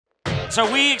So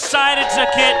we excited to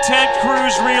get Ted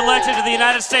Cruz reelected to the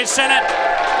United States Senate.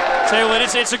 Tell you what,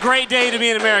 it's a great day to be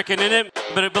an American, isn't it?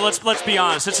 But let's be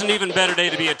honest, it's an even better day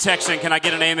to be a Texan. Can I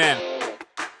get an amen?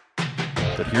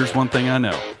 But here's one thing I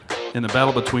know. In the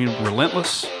battle between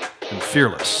relentless and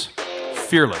fearless,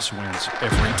 fearless wins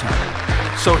every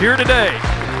time. So here today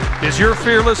is your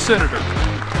fearless senator,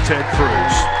 Ted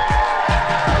Cruz.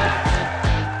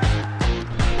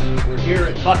 We're here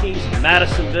at Buc-ee's in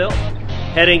Madisonville,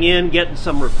 heading in, getting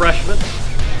some refreshments,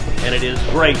 and it is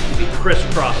great to be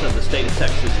crisscrossing the state of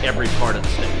Texas, every part of the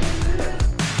state.